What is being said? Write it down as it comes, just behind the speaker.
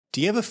Do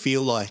you ever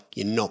feel like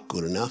you're not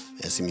good enough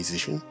as a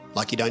musician?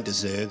 Like you don't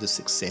deserve the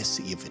success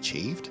that you've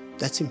achieved?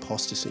 That's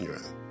imposter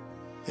syndrome.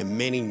 And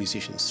many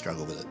musicians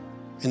struggle with it.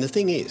 And the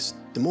thing is,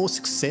 the more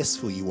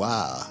successful you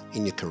are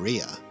in your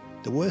career,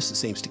 the worse it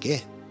seems to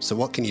get. So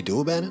what can you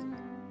do about it?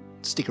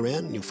 Stick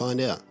around and you'll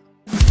find out.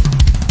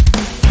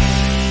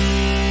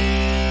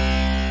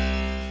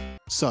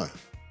 So,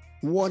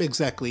 what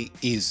exactly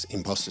is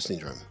imposter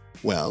syndrome?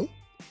 Well,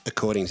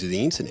 according to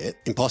the internet,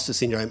 imposter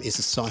syndrome is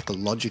a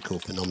psychological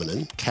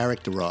phenomenon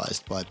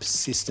characterized by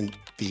persistent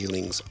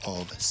feelings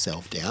of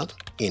self-doubt,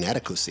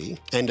 inadequacy,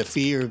 and a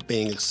fear of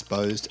being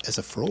exposed as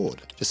a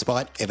fraud,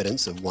 despite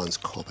evidence of one's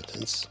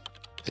competence,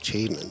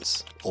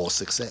 achievements, or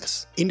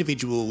success.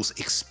 Individuals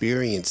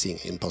experiencing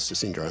imposter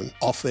syndrome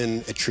often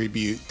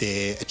attribute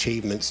their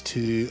achievements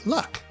to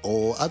luck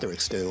or other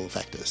external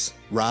factors,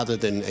 rather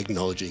than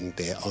acknowledging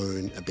their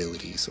own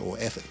abilities or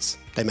efforts.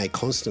 They may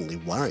constantly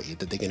worry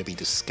that they're going to be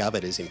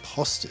discovered as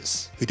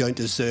imposters who don't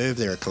deserve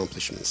their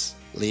accomplishments,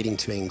 leading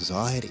to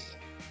anxiety,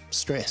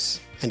 stress,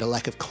 and a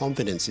lack of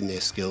confidence in their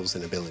skills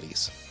and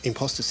abilities.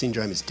 Imposter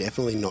syndrome is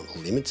definitely not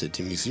limited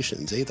to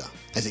musicians either,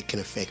 as it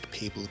can affect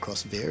people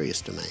across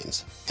various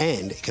domains,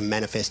 and it can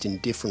manifest in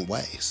different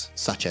ways,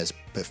 such as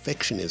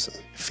perfectionism,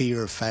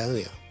 fear of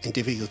failure, and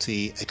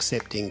difficulty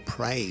accepting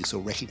praise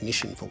or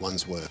recognition for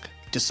one's work.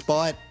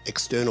 Despite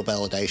external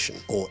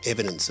validation or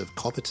evidence of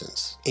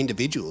competence,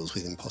 individuals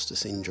with imposter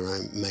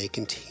syndrome may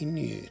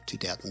continue to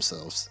doubt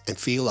themselves and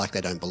feel like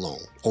they don't belong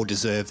or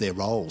deserve their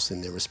roles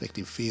in their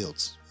respective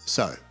fields.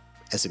 So,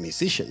 as a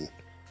musician,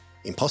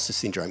 imposter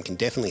syndrome can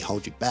definitely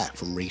hold you back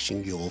from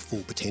reaching your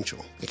full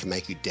potential. It can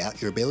make you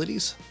doubt your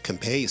abilities,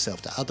 compare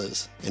yourself to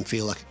others, and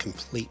feel like a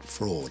complete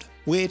fraud,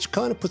 which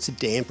kind of puts a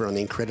damper on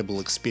the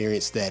incredible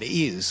experience that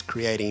is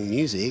creating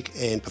music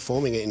and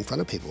performing it in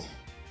front of people.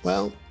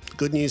 Well, the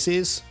good news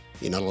is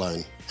you're not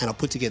alone, and I'll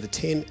put together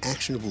 10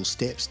 actionable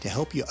steps to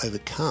help you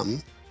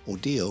overcome or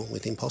deal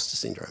with imposter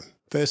syndrome.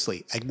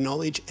 Firstly,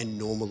 acknowledge and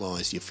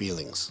normalize your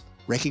feelings.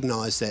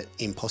 Recognize that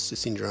imposter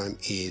syndrome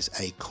is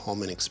a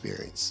common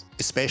experience,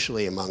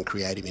 especially among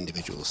creative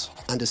individuals.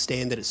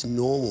 Understand that it's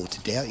normal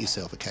to doubt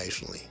yourself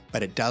occasionally,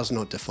 but it does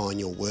not define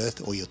your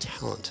worth or your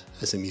talent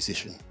as a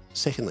musician.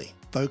 Secondly,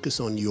 focus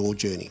on your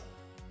journey,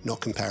 not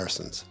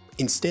comparisons.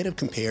 Instead of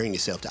comparing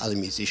yourself to other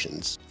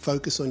musicians,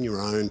 focus on your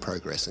own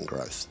progress and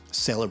growth.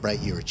 Celebrate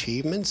your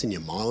achievements and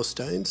your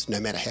milestones, no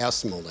matter how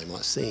small they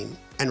might seem.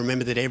 And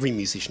remember that every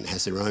musician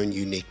has their own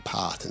unique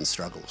path and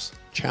struggles.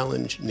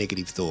 Challenge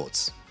negative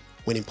thoughts.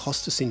 When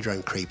imposter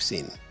syndrome creeps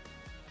in,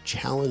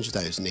 challenge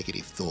those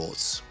negative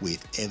thoughts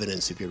with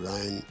evidence of your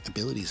own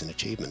abilities and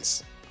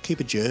achievements.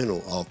 Keep a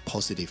journal of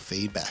positive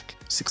feedback,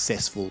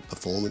 successful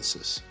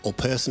performances, or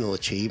personal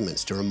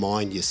achievements to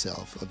remind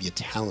yourself of your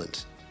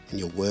talent and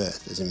your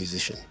worth as a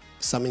musician.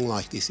 Something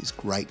like this is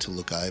great to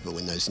look over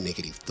when those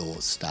negative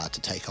thoughts start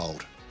to take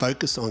hold.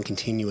 Focus on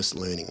continuous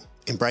learning.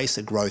 Embrace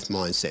a growth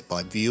mindset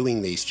by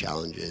viewing these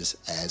challenges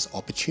as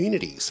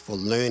opportunities for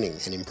learning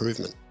and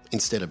improvement.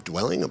 Instead of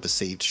dwelling on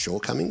perceived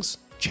shortcomings,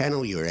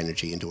 channel your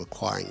energy into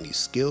acquiring new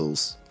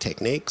skills,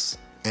 techniques,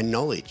 and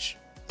knowledge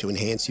to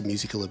enhance your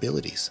musical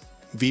abilities.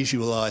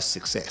 Visualize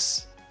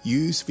success.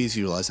 Use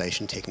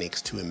visualization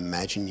techniques to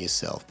imagine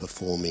yourself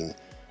performing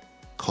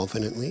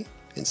confidently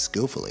and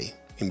skillfully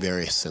in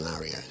various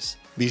scenarios.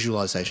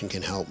 Visualization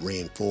can help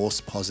reinforce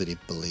positive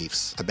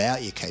beliefs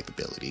about your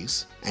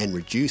capabilities and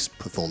reduce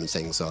performance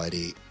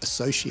anxiety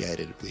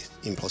associated with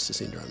imposter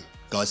syndrome.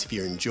 Guys, if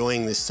you're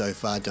enjoying this so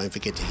far, don't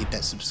forget to hit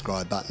that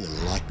subscribe button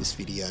and like this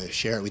video.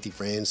 Share it with your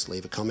friends,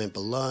 leave a comment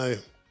below.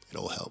 It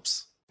all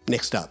helps.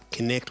 Next up,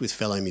 connect with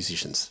fellow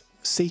musicians.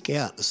 Seek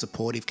out a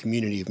supportive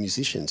community of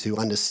musicians who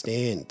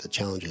understand the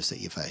challenges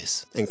that you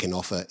face and can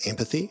offer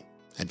empathy,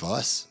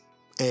 advice,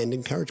 and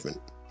encouragement.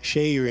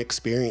 Share your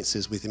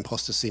experiences with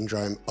imposter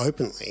syndrome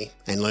openly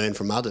and learn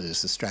from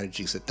others the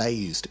strategies that they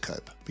use to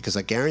cope. Because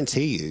I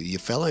guarantee you, your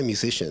fellow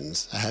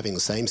musicians are having the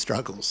same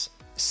struggles.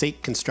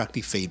 Seek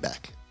constructive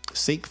feedback.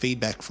 Seek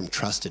feedback from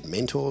trusted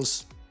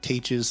mentors,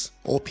 teachers,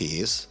 or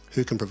peers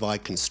who can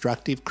provide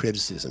constructive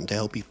criticism to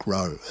help you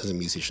grow as a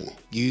musician.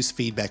 Use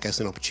feedback as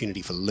an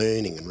opportunity for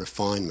learning and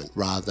refinement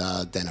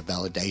rather than a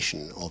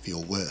validation of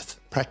your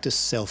worth. Practice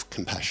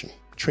self-compassion.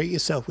 Treat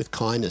yourself with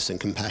kindness and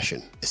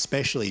compassion,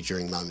 especially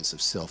during moments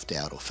of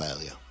self-doubt or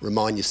failure.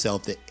 Remind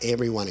yourself that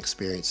everyone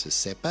experiences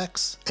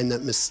setbacks and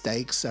that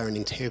mistakes are an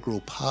integral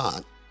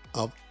part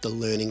of the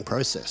learning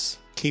process.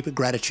 Keep a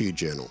gratitude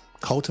journal.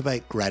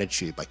 Cultivate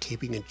gratitude by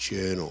keeping a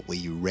journal where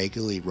you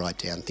regularly write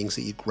down things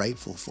that you're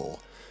grateful for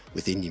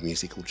within your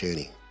musical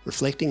journey.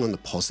 Reflecting on the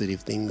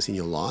positive things in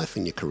your life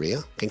and your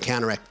career can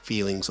counteract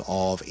feelings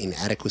of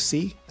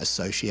inadequacy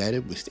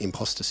associated with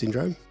imposter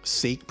syndrome.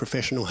 Seek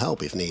professional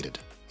help if needed.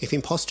 If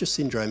imposter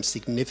syndrome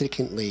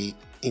significantly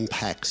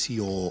impacts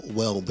your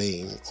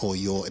well-being or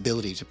your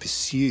ability to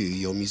pursue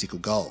your musical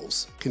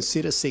goals,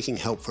 consider seeking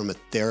help from a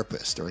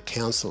therapist or a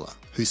counsellor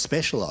who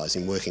specialise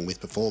in working with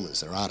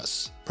performers or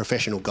artists.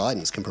 Professional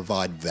guidance can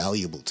provide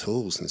valuable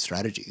tools and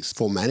strategies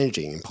for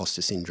managing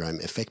imposter syndrome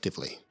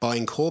effectively. By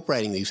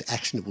incorporating these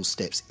actionable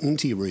steps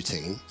into your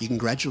routine, you can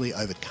gradually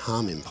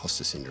overcome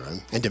imposter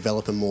syndrome and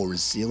develop a more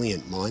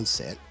resilient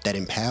mindset that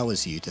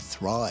empowers you to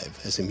thrive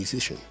as a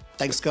musician.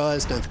 Thanks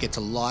guys, don't forget to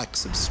like,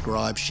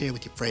 subscribe, share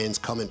with your friends,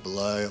 comment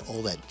below,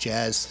 all that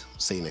jazz.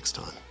 See you next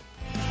time.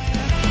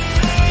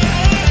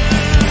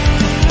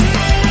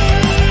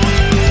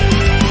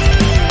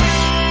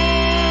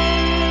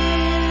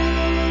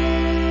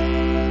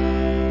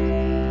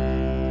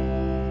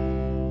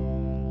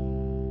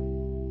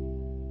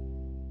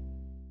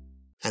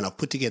 And I've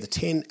put together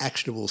 10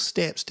 actionable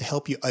steps to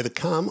help you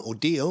overcome or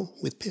deal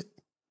with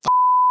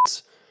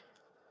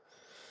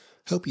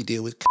help you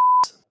deal with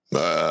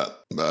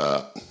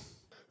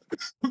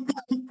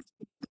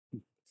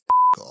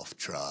off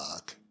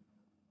track.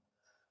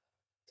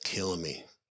 Killing me.